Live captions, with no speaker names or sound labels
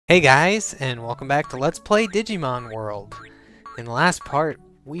Hey guys, and welcome back to Let's Play Digimon World. In the last part,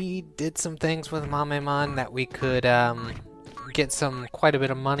 we did some things with Mamemon that we could get quite a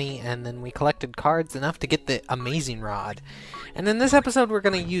bit of money, and then we collected cards enough to get the Amazing Rod. And in this episode, we're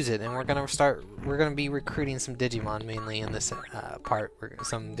going to use it, and we're going to be recruiting some Digimon mainly in this part,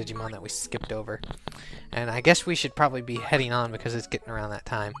 some Digimon that we skipped over. And I guess we should probably be heading on because it's getting around that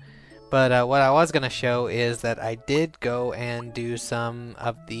time. But what I was going to show is that I did go and do some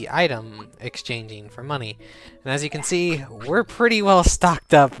of the item exchanging for money. And as you can see, we're pretty well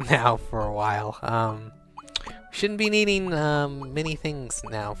stocked up now for a while. We shouldn't be needing many things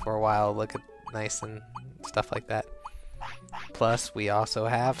now for a while. Look at nice and stuff like that. Plus, we also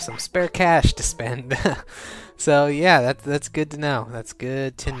have some spare cash to spend. So yeah, that's good to know. That's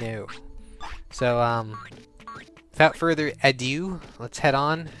good to know. So without further ado, let's head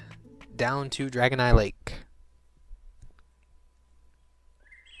on down to Dragon Eye Lake.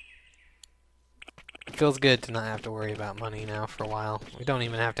 It feels good to not have to worry about money now for a while. We don't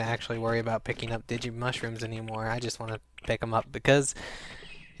even have to actually worry about picking up Digi mushrooms anymore. I just want to pick them up because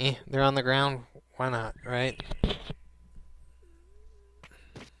they're on the ground. Why not, right?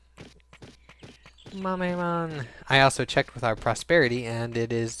 Mamemon. I also checked with our prosperity and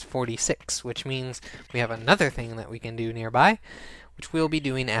it is 46, which means we have another thing that we can do nearby, which we'll be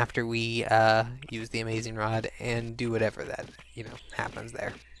doing after we use the Amazing Rod and do whatever that, happens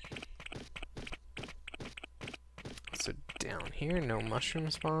there. So down here, no mushroom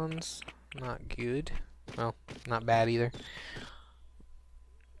spawns. Not good. Well, not bad either.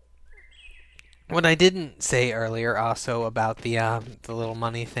 What I didn't say earlier also about the little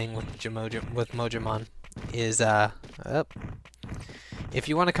money thing with Mojamon is if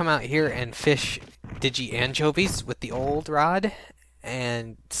you want to come out here and fish Digi anchovies with the old rod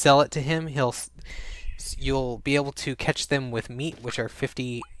and sell it to him, you'll be able to catch them with meat, which are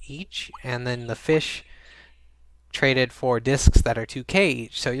 50 each, and then the fish traded for discs that are 2k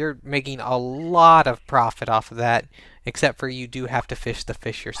each. So you're making a lot of profit off of that, except for you do have to fish the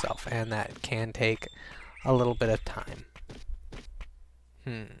fish yourself, and that can take a little bit of time.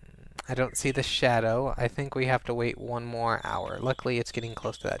 I don't see the shadow. I think we have to wait 1 more hour. Luckily, it's getting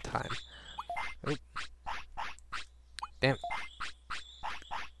close to that time. Oop. Damn.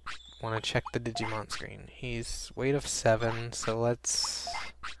 Want to check the Digimon screen. He's weight of 7, so let's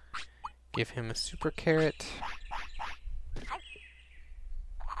give him a super carrot.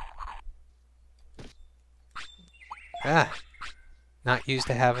 Not used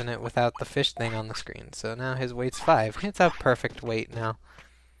to having it without the fish thing on the screen, so now his weight's 5. It's a perfect weight now.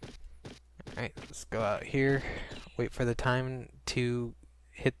 Alright, let's go out here, wait for the time to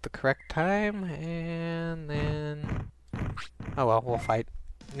hit the correct time, and then... oh well, we'll fight.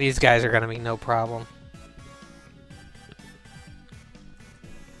 These guys are gonna be no problem.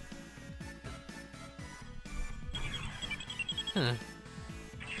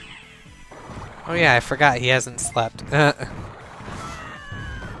 Oh yeah, I forgot he hasn't slept.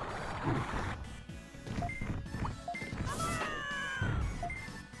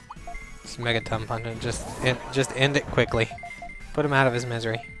 Just Megaton Punch and just end it quickly. Put him out of his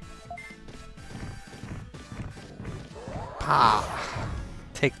misery. Pah!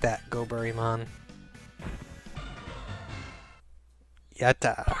 Take that, Goburymon.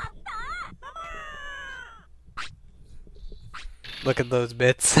 Yatta! Look at those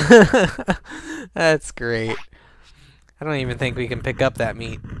bits. That's great. I don't even think we can pick up that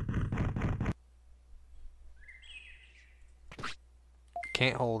meat.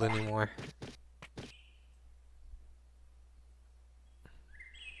 Can't hold anymore.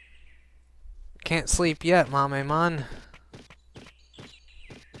 Can't sleep yet, Mamemon.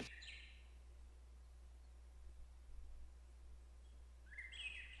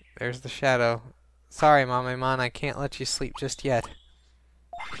 There's the shadow. Sorry, Mamemon, I can't let you sleep just yet.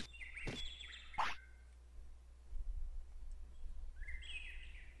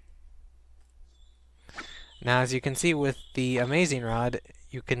 Now, as you can see with the Amazing Rod,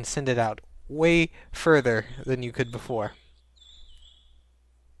 you can send it out way further than you could before.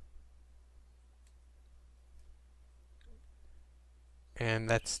 And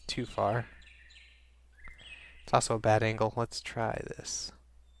that's too far. It's also a bad angle. Let's try this.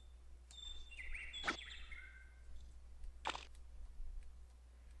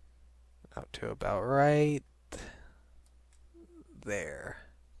 Out to about right there.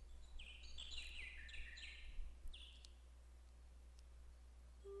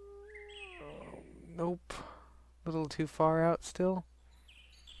 Nope. A little too far out still.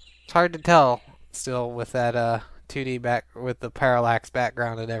 It's hard to tell still with that 2D back with the parallax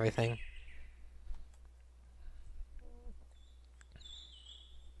background and everything.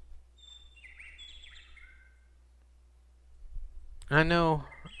 I know.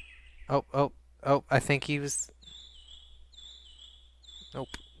 Oh, oh, oh, I think he was... Nope.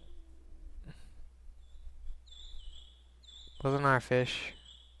 Wasn't our fish.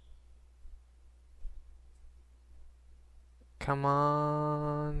 Come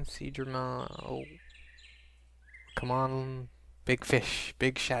on, Digimon. Oh, come on, big fish,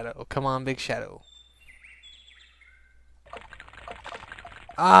 big shadow. Come on, big shadow.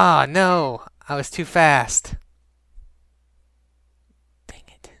 Ah, no! I was too fast. Dang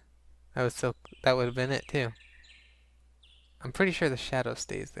it. That was so... That would have been it, too. I'm pretty sure the shadow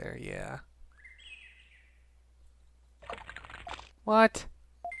stays there, yeah. What?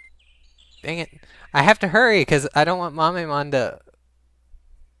 Dang it. I have to hurry, because I don't want Mamemon to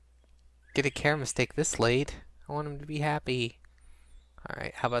get a care mistake this late. I want him to be happy.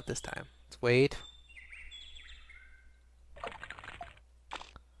 Alright, how about this time? Let's wait.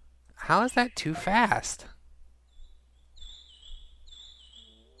 How is that too fast?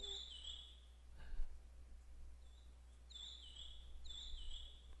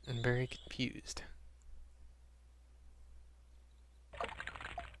 I'm very confused.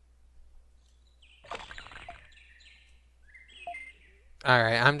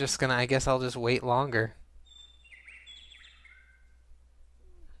 Alright, I'm just gonna... I guess I'll just wait longer.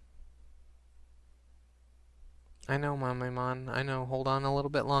 I know, Mamemon. I know. Hold on a little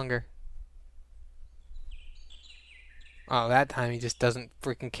bit longer. Oh, that time he just doesn't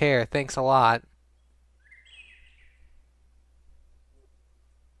freaking care. Thanks a lot.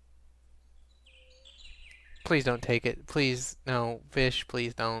 Please don't take it. Please, no. Fish,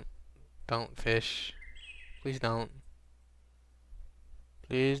 please don't. Don't fish. Please don't.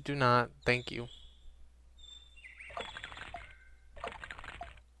 Please do not. Thank you.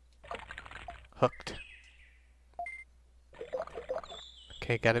 Hooked.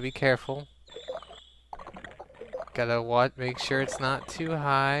 Okay, gotta be careful. Gotta what? Make sure it's not too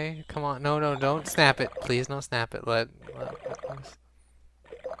high. Come on. No, no, don't snap it. Please don't snap it. Let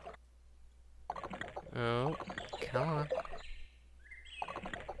oh, come on.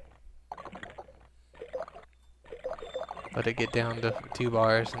 Let it get down to 2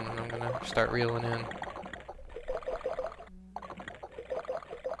 bars and then I'm gonna start reeling in.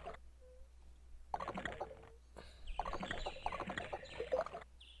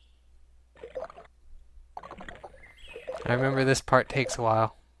 I remember this part takes a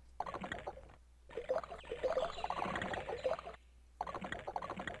while.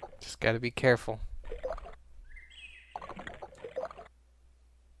 Just gotta be careful.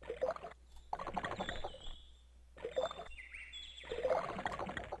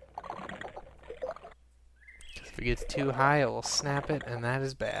 If it gets too high, it will snap it, and that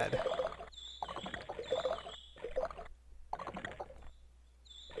is bad.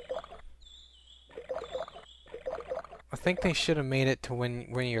 I think they should have made it to when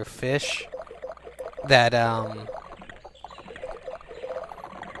you're fish that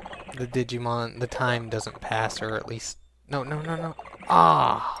the Digimon, the time doesn't pass, or at least no, no, no, no.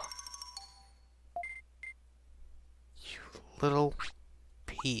 Ah, you little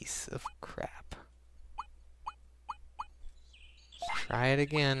piece of crap. Let's try it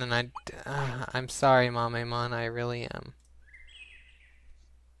again, and I'm sorry, Mamemon, I really am.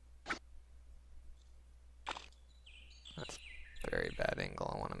 That's a very bad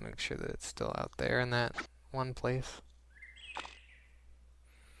angle. I want to make sure that it's still out there in that one place.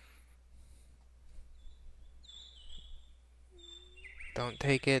 Don't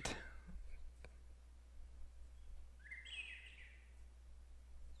take it.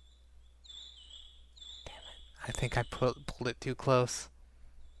 Damn it. I think I pulled it too close.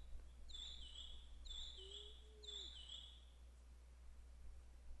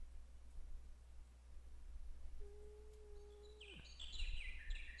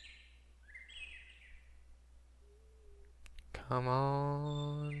 Come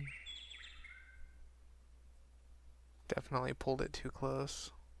on. Definitely pulled it too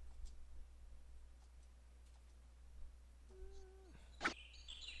close.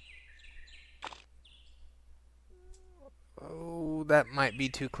 Oh, that might be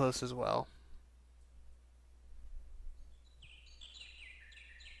too close as well.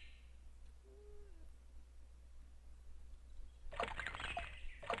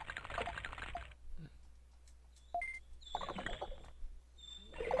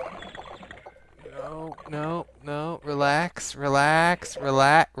 No, no, no. Relax, relax,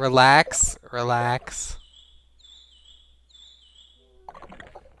 relax, relax.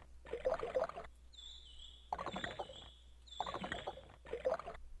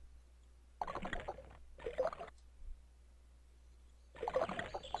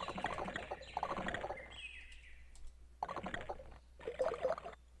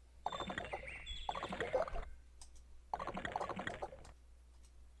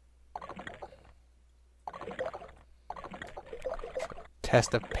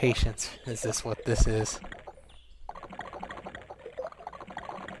 test of patience. Is this what this is?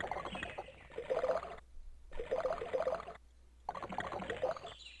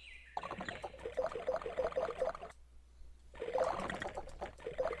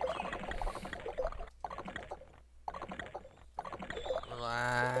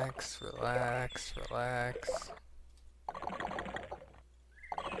 Relax, relax, relax.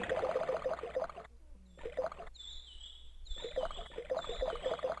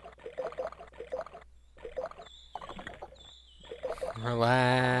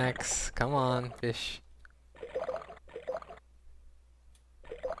 Relax. Come on, fish.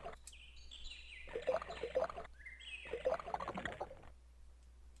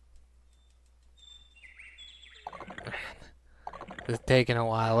 It's taking a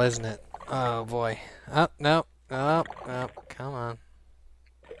while, isn't it? Oh boy. Oh, no. Oh, no. Come on.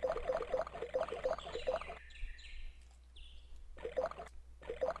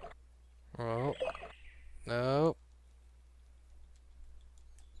 Oh, no.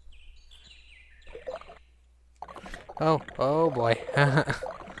 Oh boy. That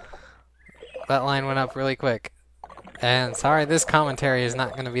line went up really quick. And sorry, this commentary is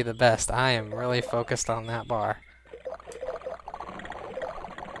not going to be the best. I am really focused on that bar.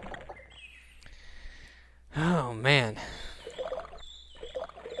 Oh, man.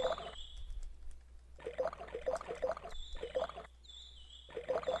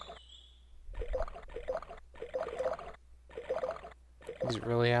 He's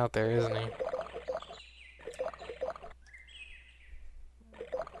really out there, isn't he?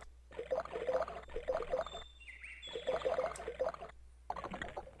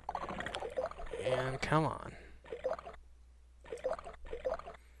 And come on.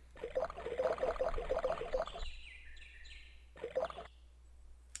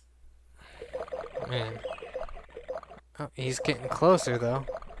 Man. Oh, he's getting closer, though.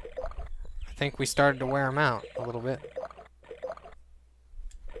 I think we started to wear him out a little bit.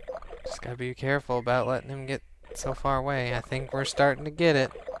 Just gotta be careful about letting him get so far away. I think we're starting to get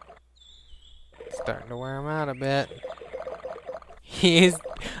it. Starting to wear him out a bit. He's...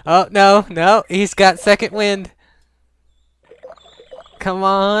 Oh, no, no. He's got second wind. Come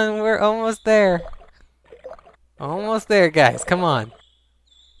on. We're almost there. Almost there, guys. Come on.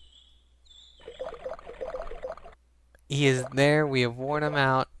 He is there. We have worn him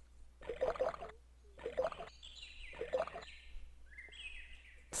out.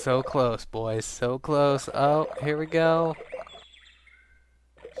 So close, boys. So close. Oh, here we go.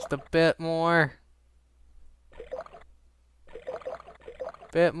 Just a bit more.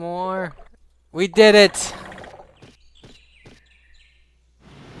 Bit more. We did it!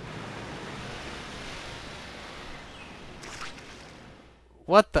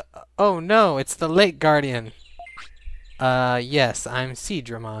 What the? Oh no, it's the Lake Guardian. Yes, I'm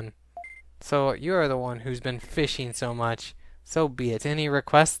Digimon. So you're the one who's been fishing so much. So be it. Any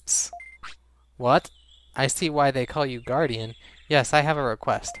requests? What? I see why they call you Guardian. Yes, I have a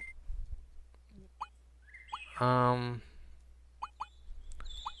request.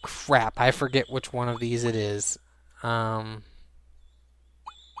 Crap, I forget which one of these it is. It's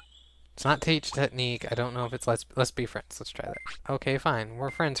not teach technique. I don't know if it's let's be friends. Let's try that. Okay, fine. We're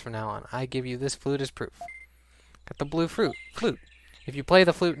friends from now on. I give you this flute as proof. Got the blue flute. If you play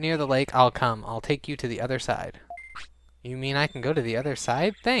the flute near the lake, I'll come. I'll take you to the other side. You mean I can go to the other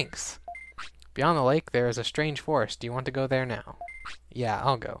side? Thanks. Beyond the lake, there is a strange forest. Do you want to go there now? Yeah,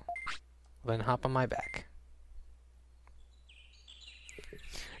 I'll go. Then hop on my back.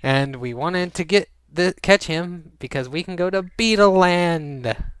 And we wanted to catch him because we can go to Beetle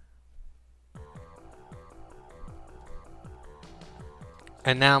Land.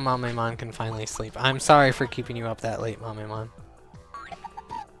 And now Mamemon can finally sleep. I'm sorry for keeping you up that late, Mamemon.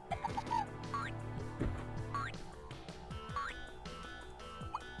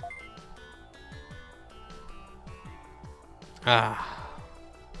 Ah.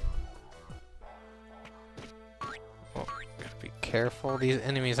 Oh, gotta be careful. These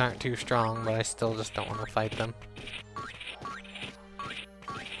enemies aren't too strong, but I still just don't want to fight them.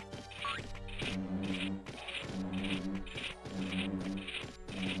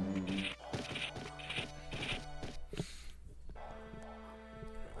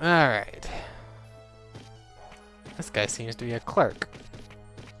 Alright. This guy seems to be a clerk.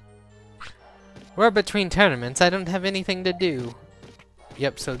 We're between tournaments. I don't have anything to do.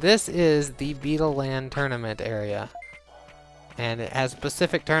 Yep, so this is the Beetle Land tournament area. And it has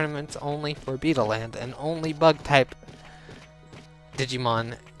specific tournaments only for Beetle Land, and only bug-type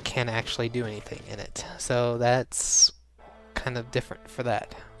Digimon can actually do anything in it. So that's kind of different for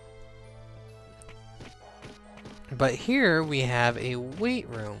that. But here we have a weight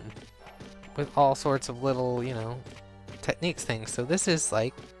room with all sorts of little, you know, techniques things. So this is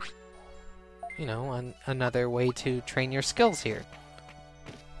like, you know, another way to train your skills here.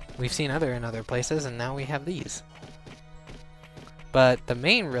 We've seen in other places, and now we have these. But the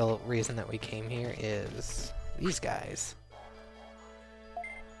main real reason that we came here is these guys.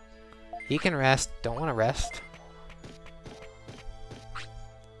 He can rest. Don't want to rest.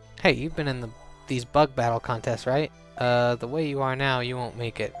 Hey, you've been in these bug battle contests, right? The way you are now, you won't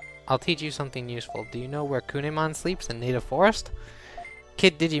make it. I'll teach you something useful. Do you know where Kunemon sleeps in Native Forest?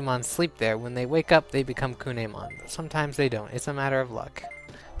 Kid Digimon sleep there. When they wake up, they become Kunemon. Sometimes they don't. It's a matter of luck.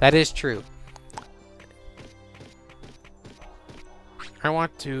 That is true. I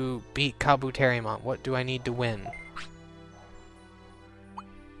want to beat Kabuterimon. What do I need to win?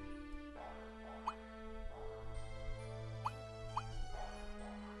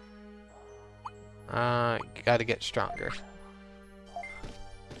 Gotta get stronger.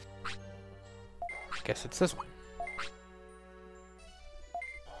 Guess it's this one.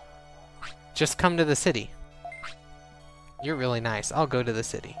 Just come to the city. You're really nice. I'll go to the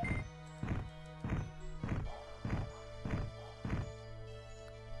city.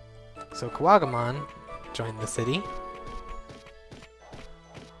 So Kawagamon joined the city.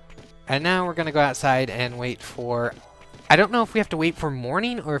 And now we're gonna go outside and wait for... I don't know if we have to wait for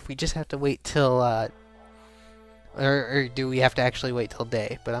morning or if we just have to wait till... Or do we have to actually wait till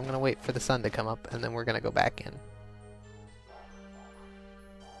day? But I'm gonna wait for the sun to come up and then we're gonna go back in.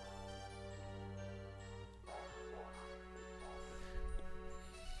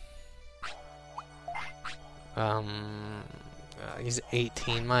 He's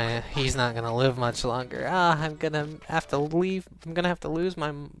 18. He's not gonna live much longer. I'm gonna have to leave. I'm gonna have to lose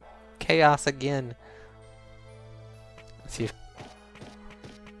my chaos again. Let's see if...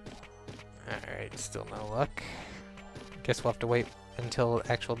 Alright, still no luck. Guess we'll have to wait until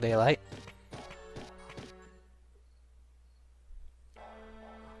actual daylight.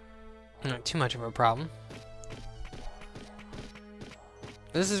 Not too much of a problem.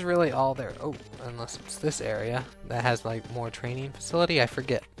 This is really all there. Oh, unless it's this area that has like more training facility. I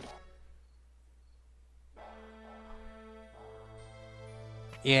forget.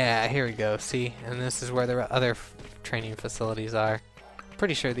 Yeah, here we go. See, and this is where the other training facilities are.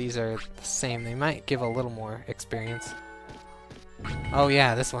 Pretty sure these are the same. They might give a little more experience. Oh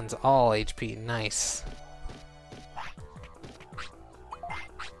yeah, this one's all HP. Nice.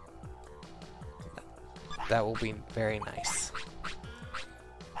 That will be very nice.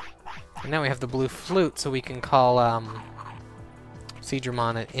 And now we have the blue flute, so we can call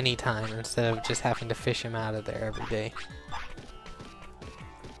Seedramon at any time instead of just having to fish him out of there every day.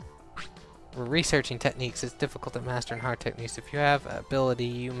 We're researching techniques. It's difficult to master in hard techniques. If you have ability,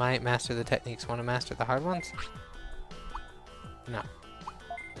 you might master the techniques. Want to master the hard ones? No.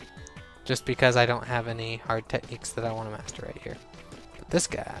 Just because I don't have any hard techniques that I want to master right here. But this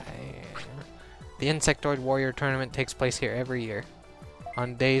guy... The Insectoid Warrior Tournament takes place here every year.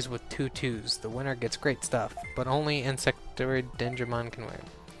 On days with 2 twos. The winner gets great stuff, but only Insectoid Digimon can win.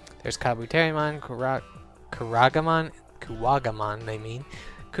 There's Kabuterimon, Kuwagamon, they mean,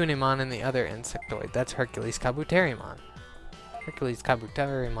 Kunemon, and the other Insectoid. That's Hercules Kabuterimon. Hercules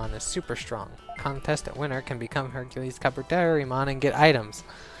Kabuterimon is super strong. Contestant winner can become Hercules Kabuterimon and get items.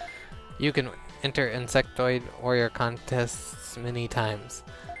 You can enter Insectoid Warrior contests many times.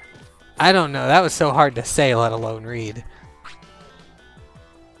 I don't know, that was so hard to say, let alone read.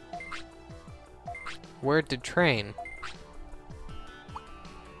 Where to train?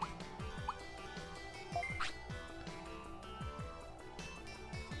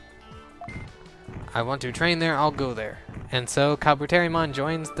 I want to train there, I'll go there. And so Kabuterimon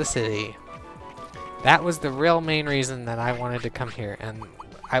joins the city. That was the real main reason that I wanted to come here, and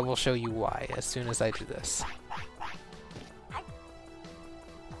I will show you why as soon as I do this.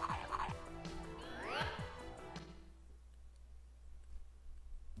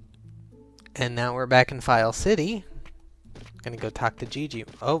 And now we're back in File City. Gonna go talk to Gigi.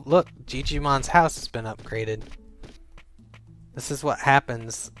 Oh, look, Gigimon's house has been upgraded. This is what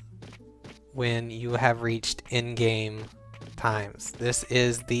happens when you have reached in-game times. This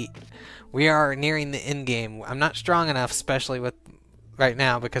is the... We are nearing the in-game. I'm not strong enough, especially with right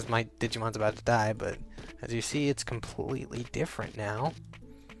now, because my Digimon's about to die, but as you see, it's completely different now.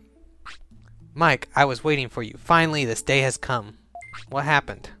 Mike, I was waiting for you. Finally, this day has come. What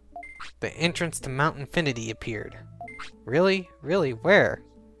happened? The entrance to Mount Infinity appeared. Really? Really? Where?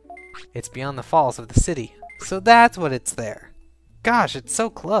 It's beyond the falls of the city. So that's what it's there. Gosh, it's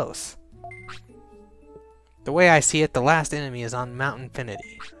so close. The way I see it, the last enemy is on Mount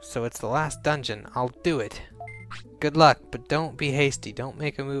Infinity. So it's the last dungeon. I'll do it. Good luck, but don't be hasty. Don't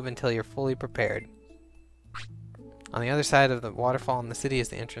make a move until you're fully prepared. On the other side of the waterfall in the city is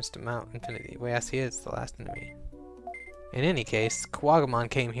the entrance to Mount Infinity. Well, yes, he is the last enemy. In any case, Kuwagamon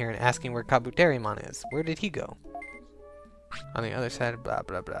came here and asking where Kabuterimon is. Where did he go? On the other side, blah,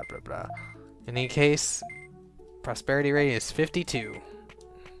 blah, blah, blah, blah. In any case, prosperity rate is 52.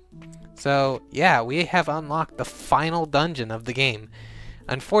 So, yeah, we have unlocked the final dungeon of the game.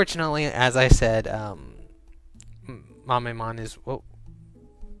 Unfortunately, as I said, Mamemon is... Whoa.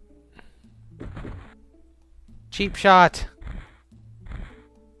 Cheap shot!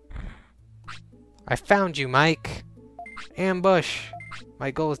 I found you, Mike! Ambush!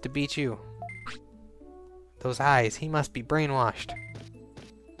 My goal is to beat you. Those eyes, he must be brainwashed.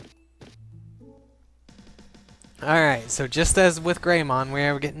 Alright, so just as with Greymon, we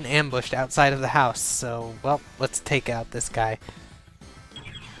are getting ambushed outside of the house. So, well, let's take out this guy.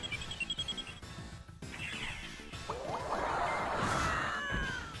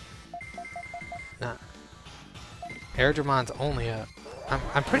 Nah. Airdramon's only a...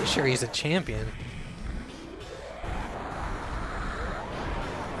 I'm pretty sure he's a champion.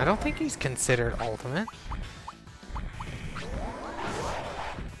 I don't think he's considered ultimate.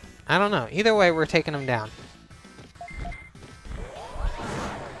 I don't know. Either way, we're taking him down.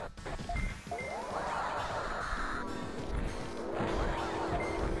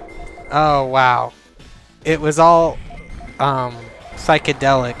 Oh, wow. It was all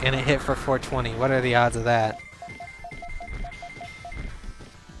psychedelic and it hit for 420. What are the odds of that?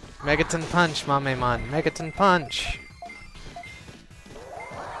 Megaton Punch, Mamemon. Megaton Punch!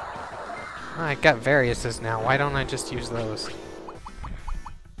 Oh, I got variouses now. Why don't I just use those?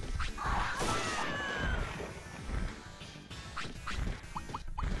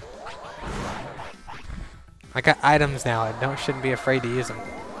 I got items now. I shouldn't be afraid to use them.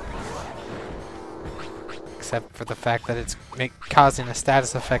 Except for the fact that it's causing a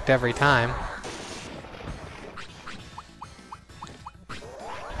status effect every time.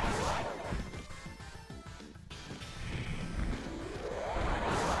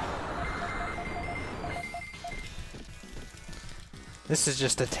 This is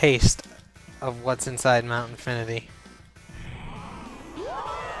just a taste of what's inside Mount Infinity.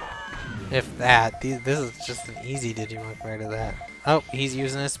 If that. This is just an easy Digimon compared to that. Oh, he's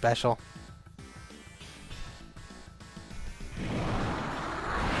using his special.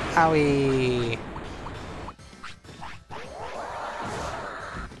 Owie!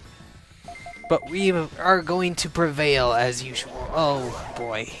 But we are going to prevail as usual. Oh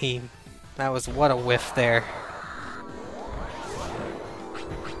boy, that was what a whiff there.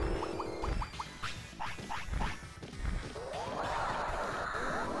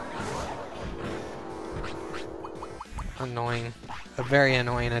 Annoying. A very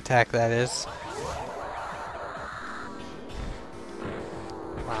annoying attack, that is.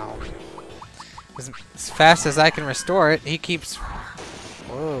 Wow. As fast as I can restore it, he keeps...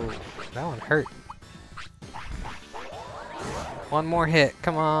 Whoa, that one hurt. One more hit.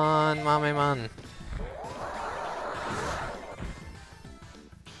 Come on, Mamemon.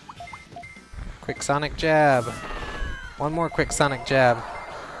 Quick Sonic Jab. One more Quick Sonic Jab.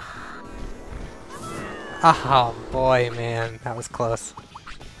 Oh boy, man, that was close.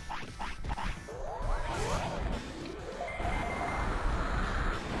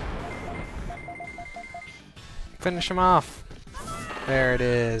 Finish him off. There it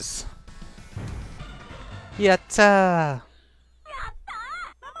is. Yatta!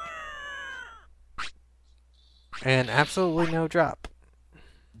 And absolutely no drop.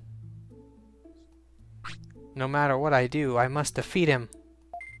 No matter what I do, I must defeat him.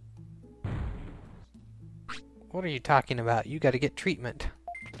 What are you talking about? You gotta get treatment.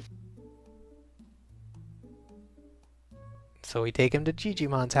 So we take him to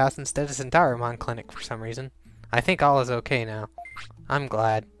Digimon's house instead of Centaurimon Clinic for some reason. I think all is okay now. I'm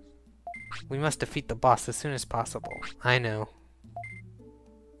glad. We must defeat the boss as soon as possible. I know.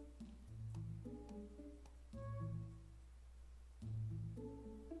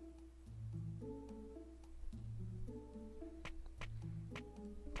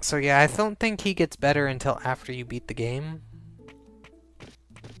 So yeah, I don't think he gets better until after you beat the game.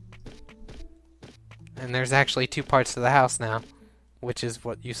 And there's actually two parts to the house now, which is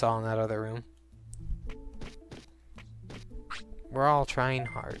what you saw in that other room. We're all trying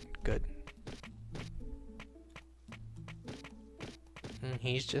hard. Good. And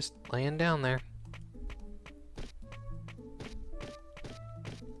he's just laying down there.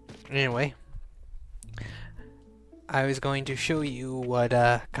 Anyway. I was going to show you what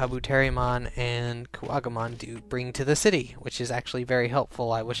Kabuterimon and Kuwagamon bring to the city, which is actually very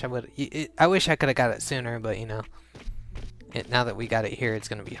helpful. I wish I could have got it sooner, but you know, Now that we got it here, it's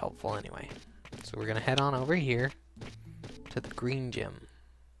going to be helpful anyway. So we're going to head on over here to the green gym.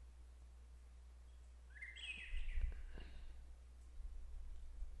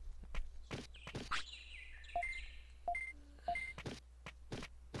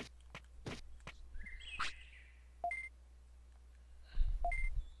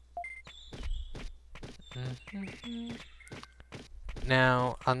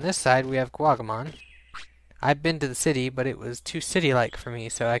 Now, on this side, we have Guagamon. I've been to the city, but it was too city-like for me,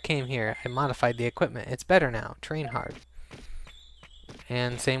 so I came here. I modified the equipment. It's better now. Train hard.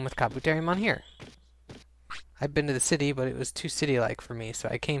 And same with Kabuterimon here. I've been to the city, but it was too city-like for me, so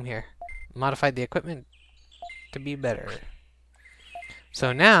I came here. Modified the equipment to be better.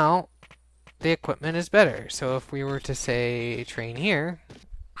 So now, the equipment is better. So if we were to say train here,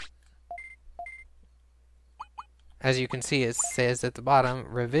 as you can see, it says at the bottom,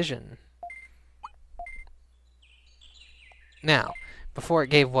 revision. Now, before it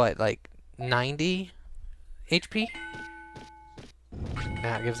gave what, like 90 HP?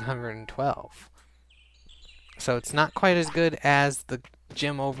 Now it gives 112. So it's not quite as good as the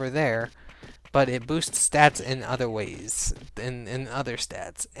gym over there, but it boosts stats in other ways, in other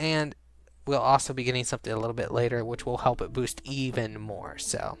stats. And we'll also be getting something a little bit later, which will help it boost even more.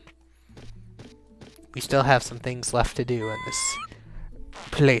 So we still have some things left to do in this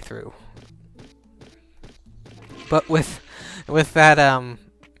playthrough. But with that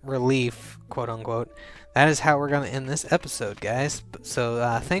relief, quote unquote, that is how we're gonna end this episode, guys.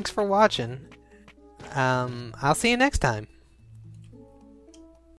 So thanks for watching. I'll see you next time.